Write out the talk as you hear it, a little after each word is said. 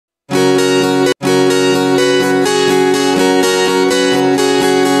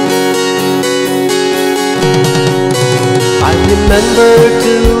remember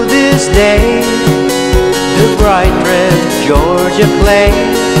to this day the bright red Georgia clay,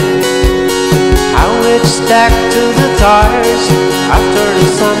 how it stuck to the tires after the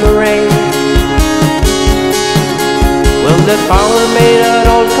summer rain. When the power made an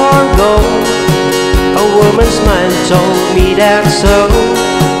old car go, a woman's mind told me that so.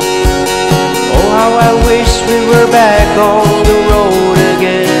 Oh, how I wish we were back on the road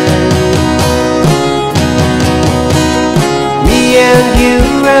again. Me and you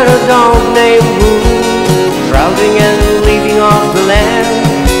and a dog named Boo, traveling and leaving off the land.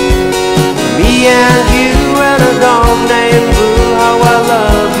 Me and you and a dog named Boo, how I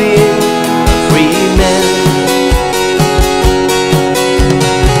love being a free man.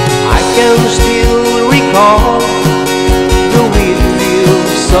 I can still recall the wheat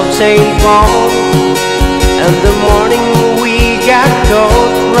fields of St. Paul, and the morning we got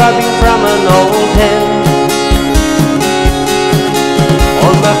caught robbing from an old hen.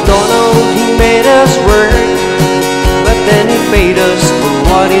 Old MacDonald, he made us work, but then he paid us for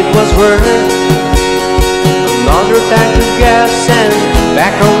what it was worth. Another tank of gas and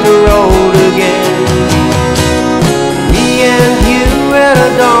back on the road again. Me and you and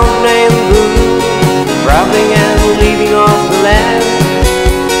a dog named Boo, traveling and leaving off the land.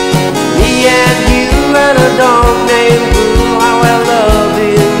 Me and you and a dog named Boo, how I love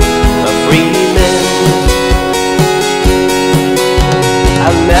him, a free man.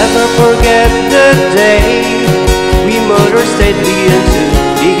 I'll never forget the day we motor safely into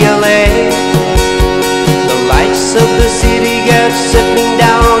Big LA. The lights of the city get settling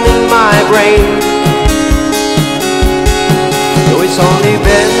down in my brain. Though it's only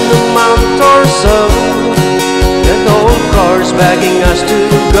been a month or so, and old cars begging us to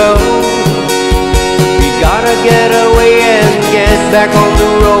go, we gotta get away and get back on the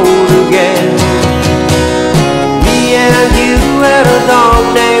road again. Me and you and a dog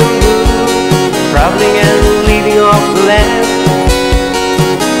named Boo, traveling and leaving off the land.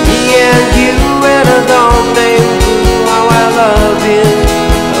 Me and you and a dog named Boo, how I love him,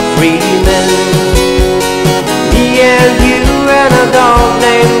 a free man. Me and you and a dog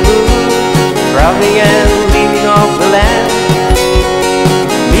named Boo, traveling and leaving off the land.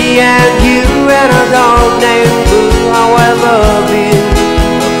 Me and you and a dog named Boo, how I love him,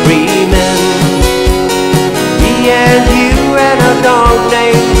 a free man. Me and you and a dog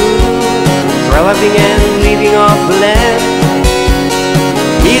named Boo, traveling and leaving off the land.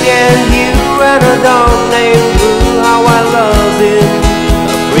 Me and you and a dog named Boo, how I love him,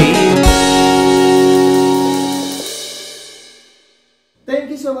 a free man.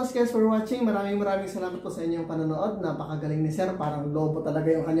 Thank you so much guys for watching. Maraming salamat po sa inyong panonood. Napakagaling ni Sir. Parang lobo talaga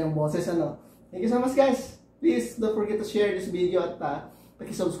yung kanyang boses, ano. Thank you so much guys. Please don't forget to share this video at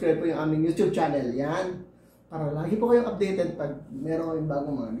paki-subscribe po yung aming YouTube channel. Yan. Para lagi po kayong updated pag meron kayong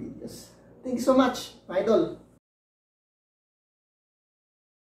bagong mga videos. Thank you so much, idol.